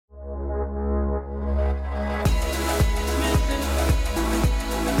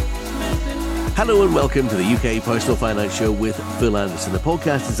Hello and welcome to the UK Personal Finance Show with Phil Anderson, the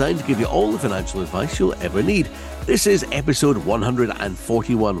podcast designed to give you all the financial advice you'll ever need. This is episode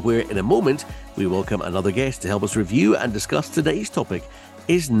 141, where in a moment we welcome another guest to help us review and discuss today's topic.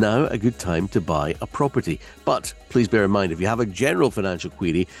 Is now a good time to buy a property? But please bear in mind, if you have a general financial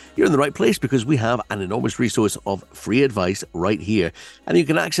query, you're in the right place because we have an enormous resource of free advice right here. And you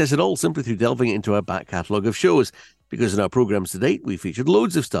can access it all simply through delving into our back catalogue of shows. Because in our programmes to date, we featured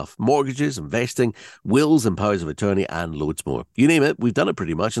loads of stuff: mortgages, investing, wills and powers of attorney, and loads more. You name it, we've done it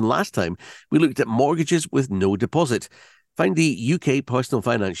pretty much. And last time, we looked at mortgages with no deposit. Find the UK Personal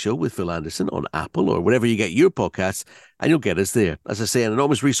Finance Show with Phil Anderson on Apple or wherever you get your podcasts, and you'll get us there. As I say, an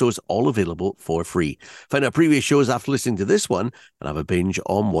enormous resource, all available for free. Find our previous shows after listening to this one and have a binge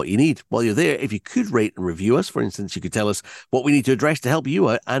on what you need. While you're there, if you could rate and review us, for instance, you could tell us what we need to address to help you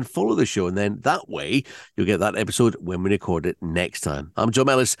out and follow the show. And then that way, you'll get that episode when we record it next time. I'm John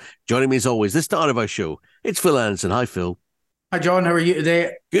Ellis. Joining me as always, the start of our show, it's Phil Anderson. Hi, Phil. Hi, John. How are you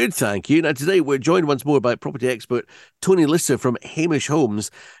today? Good, thank you. Now, today we're joined once more by property expert Tony Lister from Hamish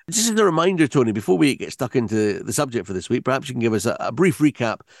Homes. Just as a reminder, Tony, before we get stuck into the subject for this week, perhaps you can give us a brief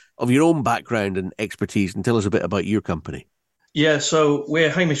recap of your own background and expertise and tell us a bit about your company. Yeah, so we're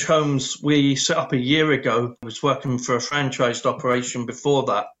Hamish Homes. We set up a year ago. I was working for a franchised operation before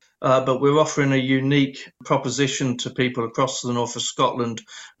that. But we're offering a unique proposition to people across the north of Scotland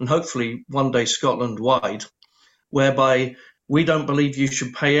and hopefully one day Scotland-wide, whereby we don't believe you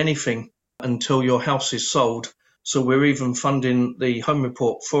should pay anything until your house is sold. So we're even funding the home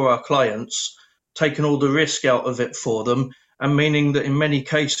report for our clients, taking all the risk out of it for them, and meaning that in many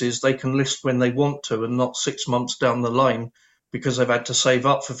cases they can list when they want to and not 6 months down the line because they've had to save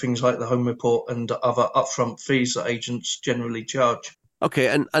up for things like the home report and other upfront fees that agents generally charge. Okay,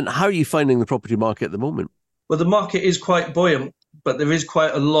 and how are you finding the property market at the moment? Well, the market is quite buoyant, but there is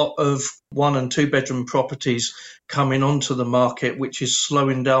quite a lot of 1 and 2 bedroom properties coming onto the market, which is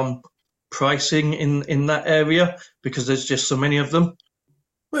slowing down pricing in that area because there's just so many of them.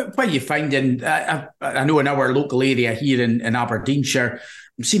 What are you finding? I know in our local area here in Aberdeenshire,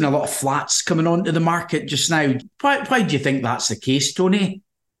 I'm seeing a lot of flats coming onto the market just now. Why do you think that's the case, Tony?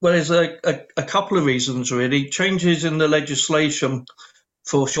 Well, there's a couple of reasons, really. Changes in the legislation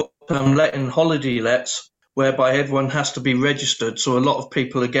for short-term letting holiday lets, whereby everyone has to be registered. So a lot of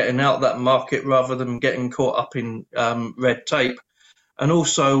people are getting out of that market rather than getting caught up in red tape. And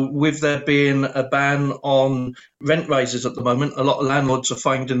also, with there being a ban on rent raises at the moment, a lot of landlords are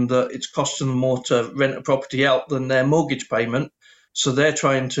finding that it's costing them more to rent a property out than their mortgage payment. So they're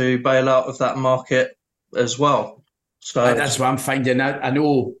trying to bail out of that market as well. So that's what I'm finding. I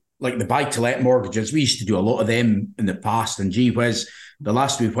know, like the buy-to-let mortgages, we used to do a lot of them in the past, and gee whiz, the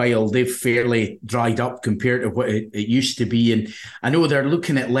last wee while they've fairly dried up compared to what it used to be. And I know they're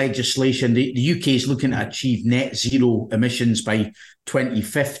looking at legislation. The UK is looking to achieve net zero emissions by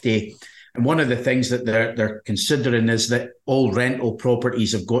 2050. And one of the things that they're considering is that all rental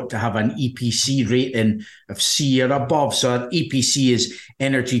properties have got to have an EPC rating of C or above. So an EPC is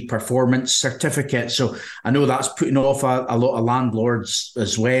Energy Performance Certificate. So I know that's putting off a lot of landlords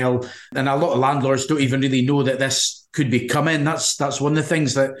as well. And a lot of landlords don't even really know that this could be coming. That's one of the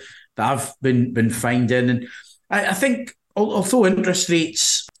things that I've been finding. And I think although interest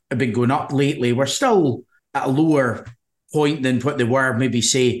rates have been going up lately, we're still at a lower point than what they were maybe,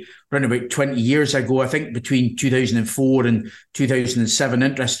 say, around about 20 years ago. I think between 2004 and 2007,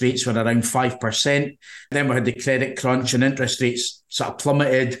 interest rates were around 5%. Then we had the credit crunch and interest rates sort of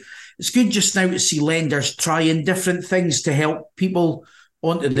plummeted. It's good just now to see lenders trying different things to help people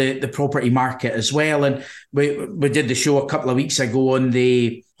onto the property market as well. And we did the show a couple of weeks ago on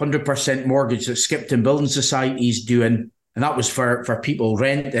the 100% mortgage that Skipton Building Society is doing. And that was for people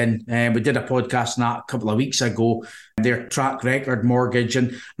renting. We did a podcast on that a couple of weeks ago, their track record mortgage.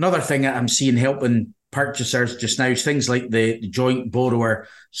 And another thing that I'm seeing helping purchasers just now is things like the joint borrower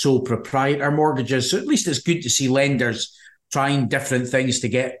sole proprietor mortgages. So at least it's good to see lenders trying different things to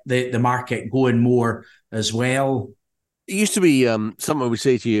get the market going more as well. It used to be someone would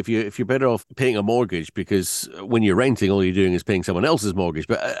say to you, if you're better off paying a mortgage, because when you're renting, all you're doing is paying someone else's mortgage.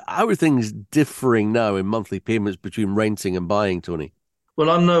 But how are things differing now in monthly payments between renting and buying, Tony? Well,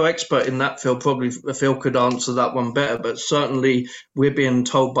 I'm no expert in that, Phil. Probably Phil could answer that one better. But certainly we're being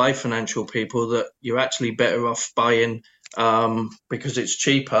told by financial people that you're actually better off buying because it's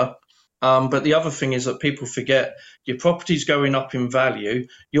cheaper. But the other thing is that people forget your property's going up in value.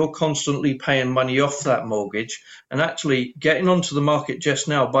 You're constantly paying money off that mortgage, and actually getting onto the market just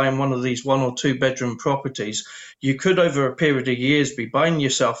now, buying one of these 1 or 2 bedroom properties, you could over a period of years be buying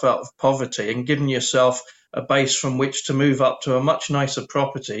yourself out of poverty and giving yourself a base from which to move up to a much nicer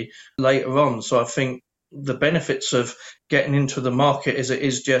property later on. So I think the benefits of getting into the market as it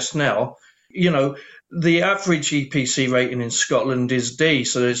is just now, the average EPC rating in Scotland is D,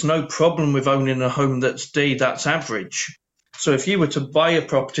 so there's no problem with owning a home that's D, that's average. So if you were to buy a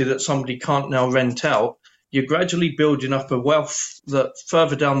property that somebody can't now rent out, you're gradually building up a wealth that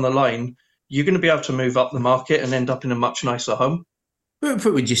further down the line, you're going to be able to move up the market and end up in a much nicer home. What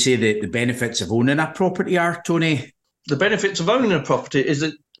would you say the benefits of owning a property are, Tony? The benefits of owning a property is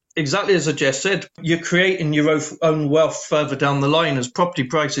that, exactly as I just said, you're creating your own wealth further down the line as property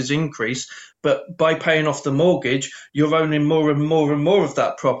prices increase. But by paying off the mortgage, you're owning more and more and more of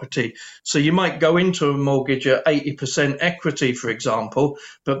that property. So you might go into a mortgage at 80% equity, for example,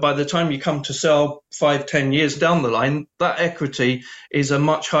 but by the time you come to sell 5-10 years down the line, that equity is a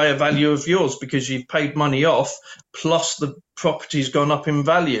much higher value of yours because you've paid money off, plus the property's gone up in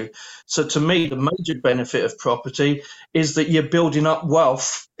value. So to me, the major benefit of property is that you're building up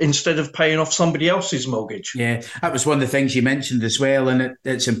wealth instead of paying off somebody else's mortgage. Yeah, that was one of the things you mentioned as well. And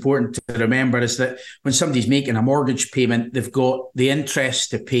it's important to remember is that when somebody's making a mortgage payment, they've got the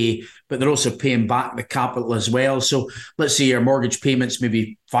interest to pay, but they're also paying back the capital as well. So let's say your mortgage payment's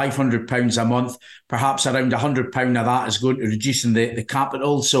maybe £500 a month, perhaps around £100 of that is going to reducing the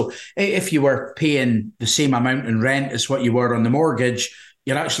capital. So if you were paying the same amount in rent as what you were on the mortgage,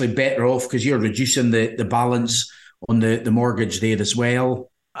 you're actually better off because you're reducing the balance on the mortgage there as well.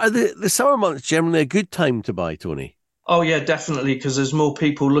 Are the summer months generally a good time to buy, Tony? Oh, yeah, definitely, because there's more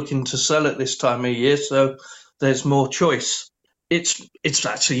people looking to sell at this time of year, so there's more choice. It's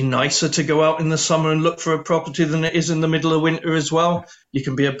actually nicer to go out in the summer and look for a property than it is in the middle of winter as well. You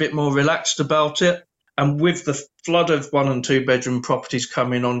can be a bit more relaxed about it. And with the flood of 1 and 2 bedroom properties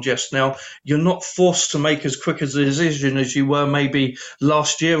coming on just now, you're not forced to make as quick a decision as you were maybe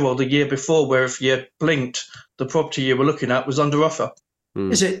last year or the year before, where if you blinked, the property you were looking at was under offer.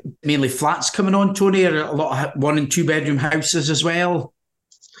 Is it mainly flats coming on, Tony, or a lot of 1 and 2 bedroom houses as well?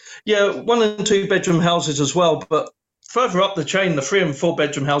 Yeah, 1 and 2 bedroom houses as well. But further up the chain, the 3 and 4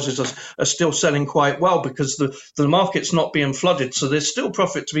 bedroom houses are still selling quite well because the market's not being flooded. So there's still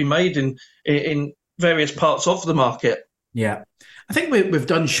profit to be made in various parts of the market. Yeah. I think we've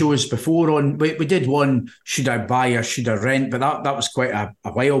done shows before on, we did one, should I buy or should I rent? But that was quite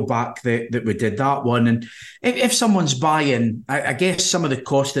a while back that we did that one. And if someone's buying, I guess some of the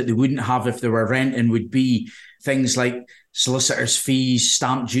costs that they wouldn't have if they were renting would be things like solicitors' fees,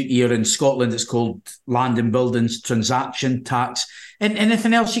 stamp duty, or in Scotland it's called land and buildings transaction tax. And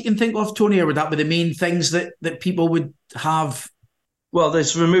anything else you can think of, Tony, or would that be the main things that people would have? Well,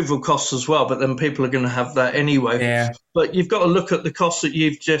 there's removal costs as well, but then people are going to have that anyway. Yeah. But you've got to look at the costs that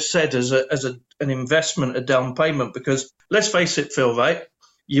you've just said as an investment, a down payment, because let's face it, Phil, right?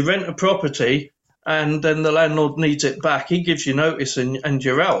 You rent a property and then the landlord needs it back. He gives you notice and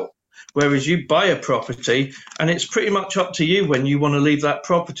you're out. Whereas you buy a property and it's pretty much up to you when you want to leave that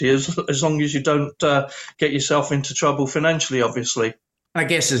property, as long as you don't get yourself into trouble financially, obviously. I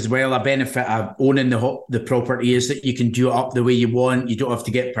guess as well, a benefit of owning the property is that you can do it up the way you want. You don't have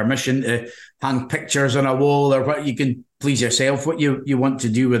to get permission to hang pictures on a wall or what. You can please yourself what you want to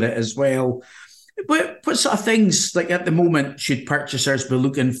do with it as well. What sort of things, like at the moment, should purchasers be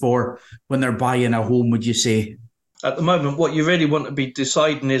looking for when they're buying a home, would you say? At the moment, what you really want to be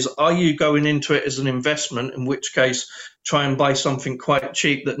deciding is, are you going into it as an investment, in which case try and buy something quite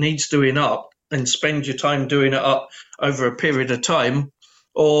cheap that needs doing up and spend your time doing it up over a period of time?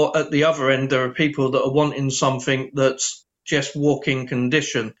 Or at the other end, there are people that are wanting something that's just walk-in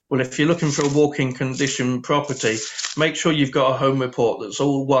condition. Well, if you're looking for a walk-in condition property, make sure you've got a home report that's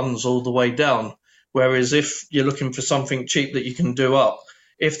all ones all the way down. Whereas if you're looking for something cheap that you can do up,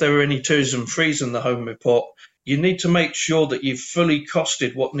 if there are any 2s and 3s in the home report, you need to make sure that you've fully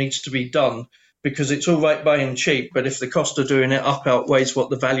costed what needs to be done, because it's all right buying cheap, but if the cost of doing it up outweighs what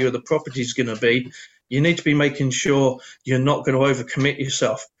the value of the property is going to be, you need to be making sure you're not going to overcommit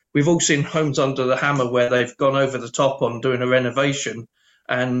yourself. We've all seen homes under the hammer where they've gone over the top on doing a renovation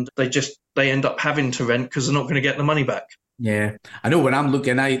and they end up having to rent because they're not going to get the money back. Yeah, I know when I'm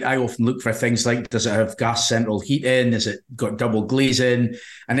looking, I often look for things like, does it have gas central heating? Has it got double glazing?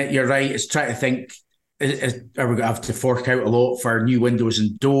 And you're right, it's trying to think, are we going to have to fork out a lot for new windows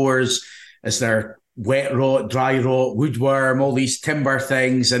and doors? Is there wet rot, dry rot, woodworm, all these timber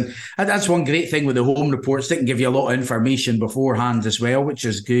things? And that's one great thing with the home reports. They can give you a lot of information beforehand as well, which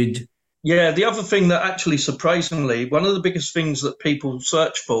is good. Yeah, the other thing that actually, surprisingly, one of the biggest things that people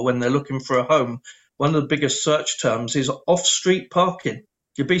search for when they're looking for a home, one of the biggest search terms is off-street parking.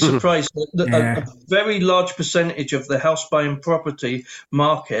 You'd be surprised that a Yeah. very large percentage of the house buying property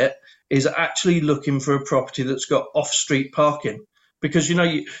market is actually looking for a property that's got off-street parking. Because,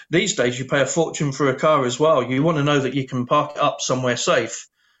 these days you pay a fortune for a car as well. You want to know that you can park it up somewhere safe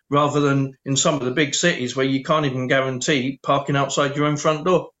rather than in some of the big cities where you can't even guarantee parking outside your own front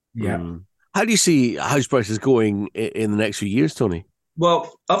door. Yeah. How do you see house prices going in the next few years, Tony?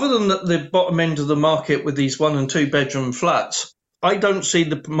 Well, other than the bottom end of the market with these 1 and 2 bedroom flats, I don't see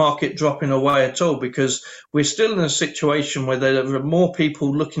the market dropping away at all because we're still in a situation where there are more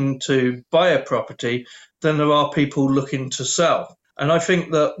people looking to buy a property than there are people looking to sell. And I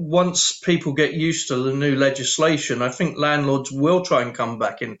think that once people get used to the new legislation, I think landlords will try and come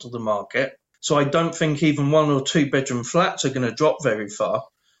back into the market. So I don't think even 1 or 2 bedroom flats are going to drop very far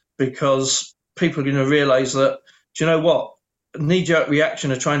because people are going to realise that, do you know what? Knee-jerk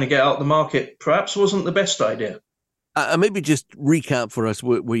reaction of trying to get out the market perhaps wasn't the best idea. Maybe just recap for us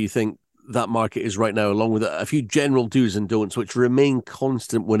where you think that market is right now, along with a few general do's and don'ts which remain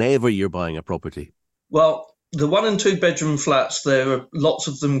constant whenever you're buying a property. Well, the 1 and 2 bedroom flats, there are lots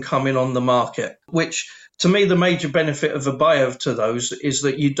of them coming on the market, which to me, the major benefit of a buyer to those is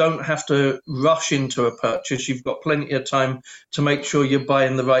that you don't have to rush into a purchase. You've got plenty of time to make sure you're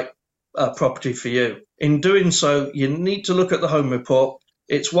buying the right property for you. In doing so, you need to look at the home report.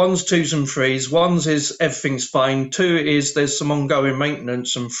 It's 1s, 2s and 3s. 1s is everything's fine. 2 is there's some ongoing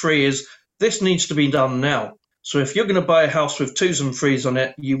maintenance. And 3 is this needs to be done now. So if you're going to buy a house with 2s and 3s on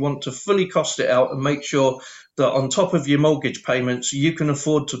it, you want to fully cost it out and make sure that on top of your mortgage payments, you can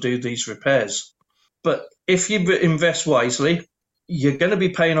afford to do these repairs. But if you invest wisely, you're going to be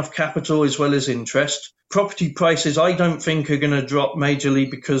paying off capital as well as interest. Property prices, I don't think, are going to drop majorly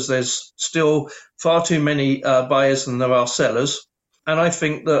because there's still far too many buyers than there are sellers. And I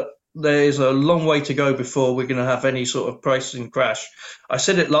think that there is a long way to go before we're going to have any sort of pricing crash. I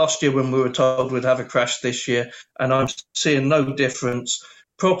said it last year when we were told we'd have a crash this year, and I'm seeing no difference.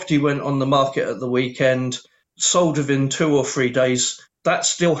 Property went on the market at the weekend, sold within 2 or 3 days. That's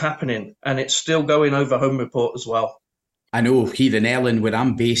still happening, and it's still going over home report as well. I know here in Ellen, where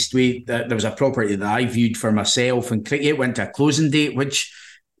I'm based, there was a property that I viewed for myself, and it went to a closing date, which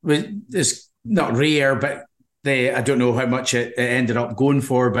is not rare, but I don't know how much it ended up going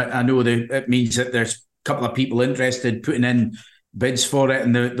for, but I know that it means that there's a couple of people interested putting in bids for it,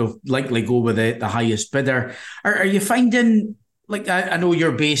 and they'll likely go with the highest bidder. Are you finding, like, I know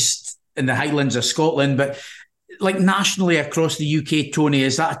you're based in the Highlands of Scotland, but like nationally across the UK, Tony,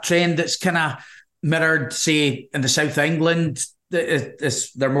 is that a trend that's kind of mirrored, say, in the South of England?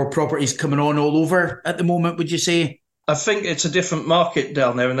 Is there more properties coming on all over at the moment, would you say? I think it's a different market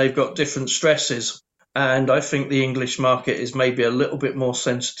down there and they've got different stresses. And I think the English market is maybe a little bit more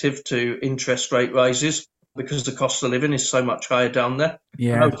sensitive to interest rate rises because the cost of living is so much higher down there.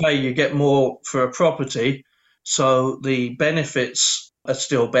 Yeah. And okay, you get more for a property, so the benefits are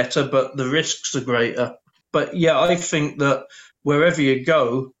still better, but the risks are greater. But yeah, I think that wherever you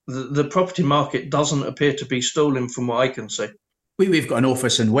go, the property market doesn't appear to be stalling from what I can see. We've got an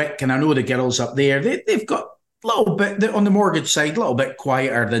office in Wick, and I know the girls up there, they've got a little bit, on the mortgage side, a little bit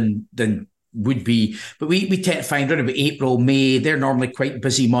quieter than would be. But we tend to find around about April, May, they're normally quite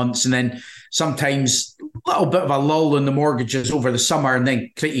busy months. And then sometimes a little bit of a lull in the mortgages over the summer. And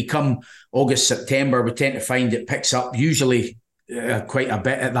then you come August, September, we tend to find it picks up usually quite a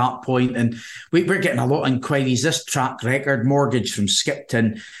bit at that point. And we're getting a lot of inquiries. This track record mortgage from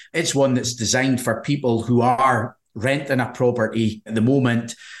Skipton, it's one that's designed for people who are renting a property at the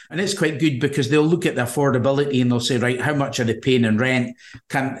moment. And it's quite good because they'll look at the affordability and they'll say, right, how much are they paying in rent?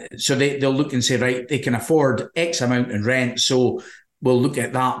 So they'll look and say, right, they can afford X amount in rent. So we'll look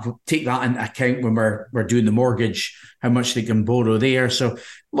at that, we'll take that into account when we're doing the mortgage, how much they can borrow there. So a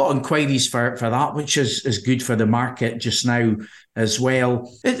lot of inquiries for that, which is good for the market just now as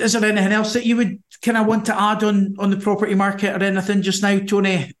well. Is there anything else that you would kind of want to add on the property market or anything just now,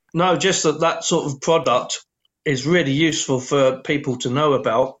 Tony? No, just that sort of product is really useful for people to know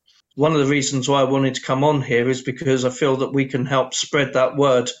about. One of the reasons why I wanted to come on here is because I feel that we can help spread that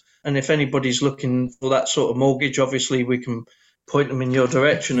word. And if anybody's looking for that sort of mortgage, obviously we can point them in your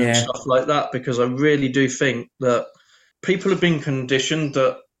direction and stuff like that, because I really do think that people have been conditioned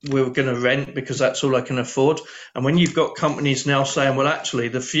that we're going to rent because that's all I can afford. And when you've got companies now saying, well, actually,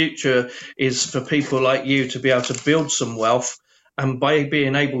 the future is for people like you to be able to build some wealth, and by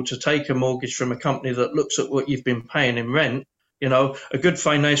being able to take a mortgage from a company that looks at what you've been paying in rent, a good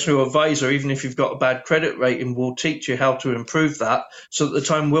financial advisor, even if you've got a bad credit rating, will teach you how to improve that so that the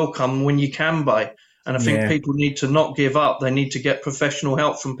time will come when you can buy. And I think people need to not give up. They need to get professional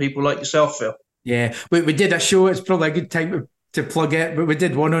help from people like yourself, Phil. Yeah, we did a show. It's probably a good time to to plug it, but we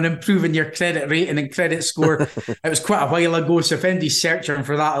did one on improving your credit rating and credit score. It was quite a while ago, so if anybody's searching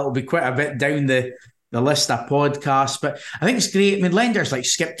for that, it'll be quite a bit down the list of podcasts. But I think it's great. I mean, lenders like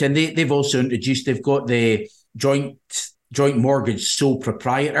Skipton, they've also introduced, they've got the joint mortgage sole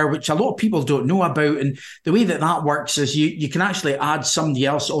proprietor, which a lot of people don't know about. And the way that works is you can actually add somebody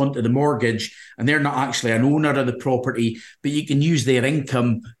else onto the mortgage, and they're not actually an owner of the property, but you can use their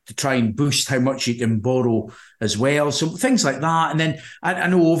income to try and boost how much you can borrow as well. So things like that. And then I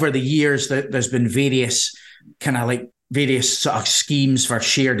know over the years that there's been various sort of schemes for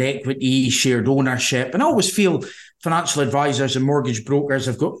shared equity, shared ownership. And I always feel financial advisors and mortgage brokers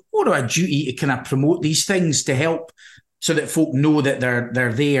have got more of a duty to kind of promote these things to help so that folk know that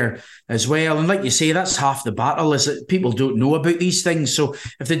they're there as well. And like you say, that's half the battle, is that people don't know about these things. So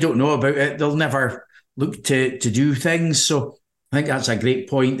if they don't know about it, they'll never look to do things. So I think that's a great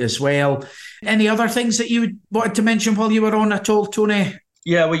point as well. Any other things that you wanted to mention while you were on at all, Tony?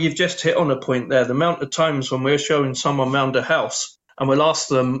 Yeah, well, you've just hit on a point there. The amount of times when we're showing someone around a house and we'll ask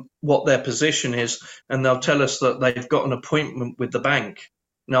them what their position is, and they'll tell us that they've got an appointment with the bank.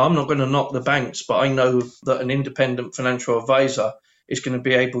 Now, I'm not going to knock the banks, but I know that an independent financial advisor is going to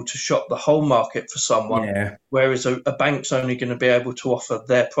be able to shop the whole market for someone, whereas a bank's only going to be able to offer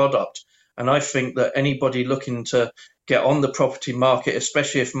their product. And I think that anybody looking to get on the property market,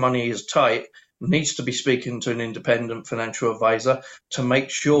 especially if money is tight, needs to be speaking to an independent financial advisor to make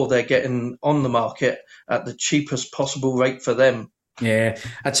sure they're getting on the market at the cheapest possible rate for them. Yeah,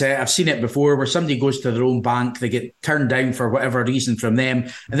 that's it. I've seen it before where somebody goes to their own bank, they get turned down for whatever reason from them,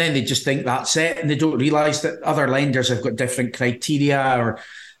 and then they just think that's it, and they don't realise that other lenders have got different criteria.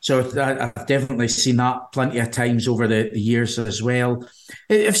 So I've definitely seen that plenty of times over the years as well.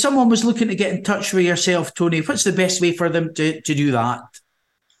 If someone was looking to get in touch with yourself, Tony, what's the best way for them to do that?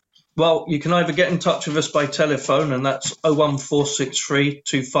 Well, you can either get in touch with us by telephone, and that's 01463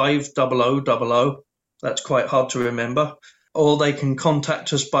 25 0000. That's quite hard to remember. Or they can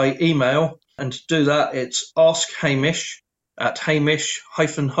contact us by email. And to do that, it's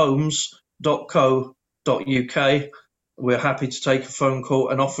askhamish@hamish-homes.co.uk. We're happy to take a phone call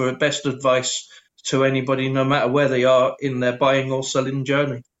and offer best advice to anybody, no matter where they are in their buying or selling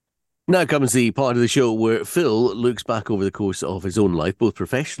journey. Now comes the part of the show where Phil looks back over the course of his own life, both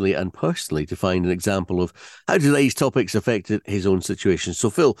professionally and personally, to find an example of how today's topics affected his own situation. So,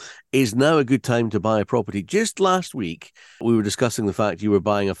 Phil, is now a good time to buy a property? Just last week, we were discussing the fact you were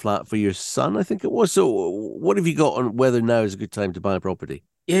buying a flat for your son, I think it was. So what have you got on whether now is a good time to buy a property?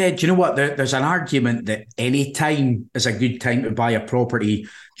 Yeah, do you know what? There's an argument that any time is a good time to buy a property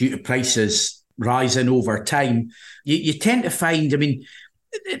due to prices rising over time. You tend to find, I mean,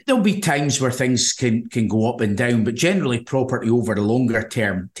 there'll be times where things can go up and down, but generally property over the longer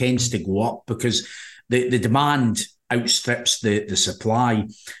term tends to go up because the demand outstrips the supply.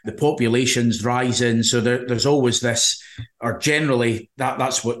 The population's rising, so there's always this, or generally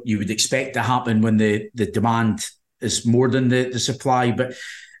that's what you would expect to happen when the demand is more than the supply. But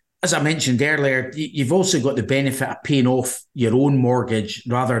as I mentioned earlier, you've also got the benefit of paying off your own mortgage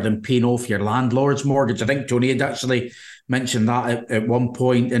rather than paying off your landlord's mortgage. I think Tony had actually mentioned that at one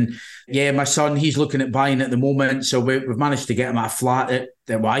point. And yeah, my son, he's looking at buying at the moment. So we've managed to get him a flat at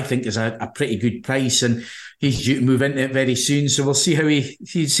what I think is a pretty good price. And he's due to move into it very soon. So we'll see how he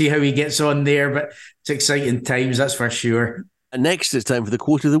gets on there. But it's exciting times, that's for sure. And next, it's time for the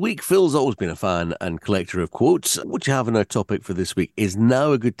quote of the week. Phil's always been a fan and collector of quotes. What you have in our topic for this week is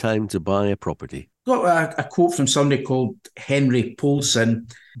now a good time to buy a property. Got a quote from somebody called Henry Paulson.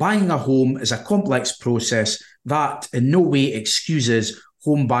 Buying a home is a complex process that in no way excuses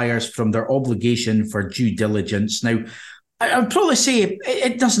home buyers from their obligation for due diligence. Now, I'd probably say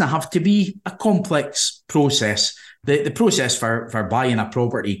it doesn't have to be a complex process. The process for buying a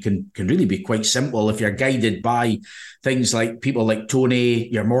property can really be quite simple if you're guided by things like people like Tony,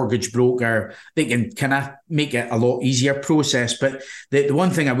 your mortgage broker. They can kind of make it a lot easier process. But the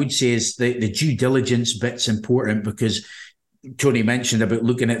one thing I would say is the due diligence bit's important because Tony mentioned about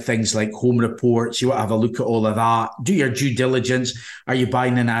looking at things like home reports. You want to have a look at all of that. Do your due diligence. Are you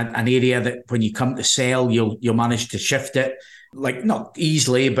buying in an area that when you come to sell, you'll manage to shift it? Like not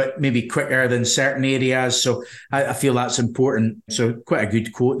easily, but maybe quicker than certain areas. So I feel that's important. So quite a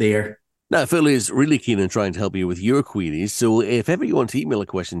good quote there. Now, Phil is really keen on trying to help you with your queries, so if ever you want to email a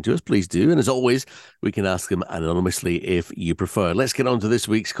question to us, please do. And as always, we can ask them anonymously if you prefer. Let's get on to this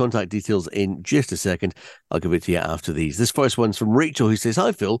week's contact details in just a second. I'll give it to you after these. This first one's from Rachel, who says,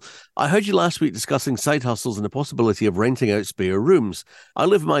 "Hi, Phil. I heard you last week discussing side hustles and the possibility of renting out spare rooms. I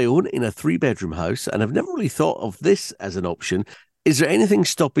live on my own in a 3-bedroom house, and I've never really thought of this as an option. Is there anything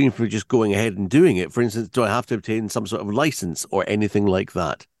stopping you from just going ahead and doing it? For instance, do I have to obtain some sort of license or anything like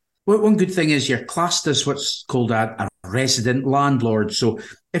that? Well, one good thing is you're classed as what's called a resident landlord. So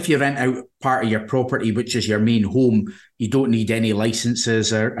if you rent out part of your property, which is your main home, you don't need any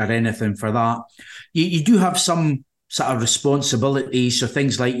licenses or anything for that. You do have some sort of responsibilities. So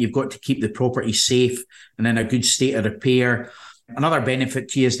things like you've got to keep the property safe and in a good state of repair. Another benefit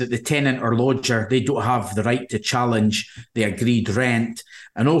to you is that the tenant or lodger, they don't have the right to challenge the agreed rent.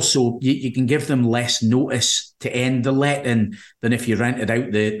 And also, you can give them less notice to end the letting than if you rented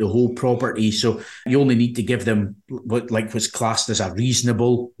out the whole property. So you only need to give them what's classed as a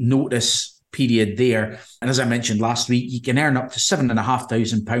reasonable notice period there. And as I mentioned last week, you can earn up to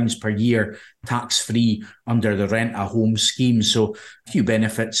 £7,500 per year tax-free under the Rent a Home scheme. So a few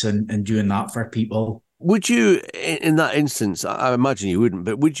benefits in doing that for people. Would you, in that instance, I imagine you wouldn't,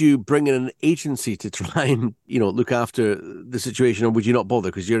 but would you bring in an agency to try and, look after the situation, or would you not bother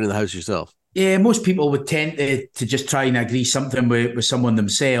because you're in the house yourself? Yeah, most people would tend to just try and agree something with someone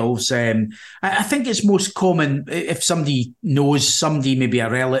themselves. I think it's most common if somebody knows somebody, maybe a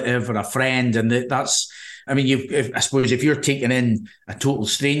relative or a friend, and that's, I suppose if you're taking in a total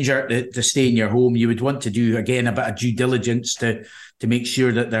stranger to stay in your home, you would want to do, again, a bit of due diligence to make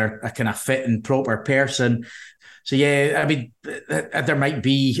sure that they're a kind of fit and proper person. So, yeah, there might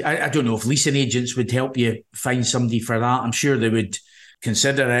be, I don't know if leasing agents would help you find somebody for that. I'm sure they would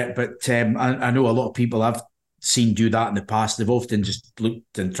consider it, but I know a lot of people I've seen do that in the past. They've often just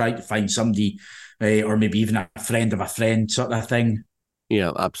looked and tried to find somebody, or maybe even a friend of a friend sort of thing.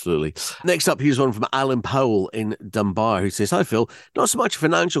 Yeah, absolutely. Next up, here's one from Alan Powell in Dunbar, who says, "Hi, Phil. Not so much a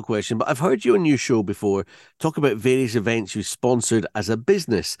financial question, but I've heard you on your show before talk about various events you sponsored as a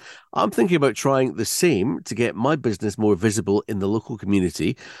business. I'm thinking about trying the same to get my business more visible in the local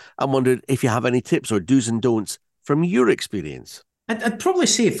community. I wondered if you have any tips or do's and don'ts from your experience." I'd probably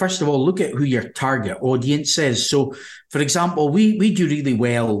say, first of all, look at who your target audience is. So, for example, we do really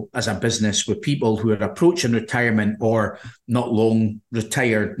well as a business with people who are approaching retirement or not long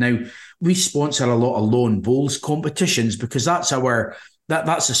retired. Now, we sponsor a lot of lawn bowls competitions because that's the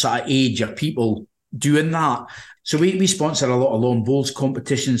sort of age of people doing that. So we sponsor a lot of lawn bowls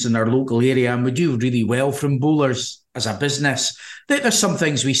competitions in our local area, and we do really well from bowlers as a business. There's some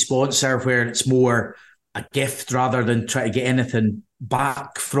things we sponsor where it's more a gift rather than try to get anything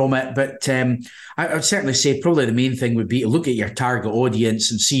back from it. But I would certainly say probably the main thing would be to look at your target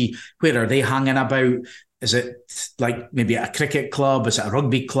audience and see where are they hanging about. Is it like maybe at a cricket club? Is it a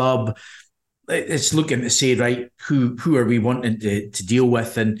rugby club? It's looking to say, right, who are we wanting to deal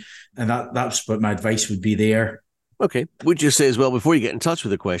with? And that's what my advice would be there. Okay. Would you say as well, before you get in touch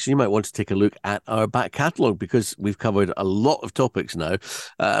with the question, you might want to take a look at our back catalogue, because we've covered a lot of topics now,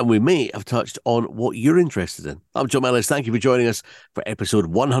 and we may have touched on what you're interested in. I'm John Ellis. Thank you for joining us for episode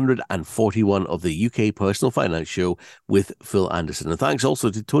 141 of the UK Personal Finance Show with Phil Anderson. And thanks also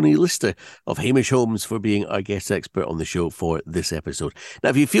to Tony Lister of Hamish Homes for being our guest expert on the show for this episode.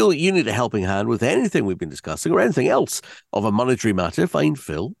 Now, if you feel you need a helping hand with anything we've been discussing or anything else of a monetary matter, find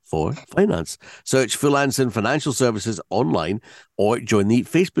Phil for Finance. Search Phil Anderson Financial Services online or join the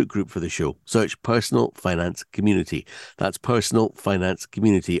Facebook group for the show. Search Personal Finance Community. That's Personal Finance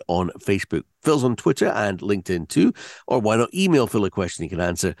Community on Facebook. Phil's on Twitter and LinkedIn too. Or why not email Phil a question he can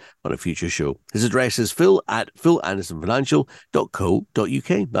answer on a future show. His address is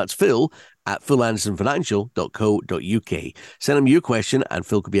phil@philandersonfinancial.co.uk. That's phil@philandersonfinancial.co.uk. Send him your question and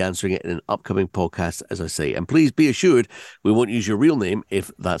Phil could be answering it in an upcoming podcast, as I say. And please be assured we won't use your real name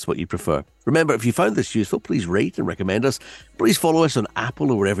if that's what you prefer. Remember, if you found this useful, please rate and recommend us. Please follow us on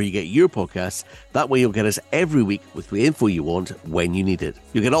Apple or wherever you get your podcasts. That way you'll get us every week with the info you want when you need it.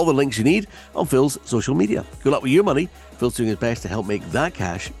 You'll get all the links you need on Phil's social media. Good luck with your money. Phil's doing his best to help make that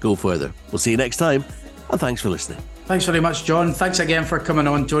cash go further. We'll see you next time, and thanks for listening. Thanks very much, John. Thanks again for coming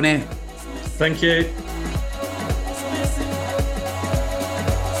on, Tony. Thank you.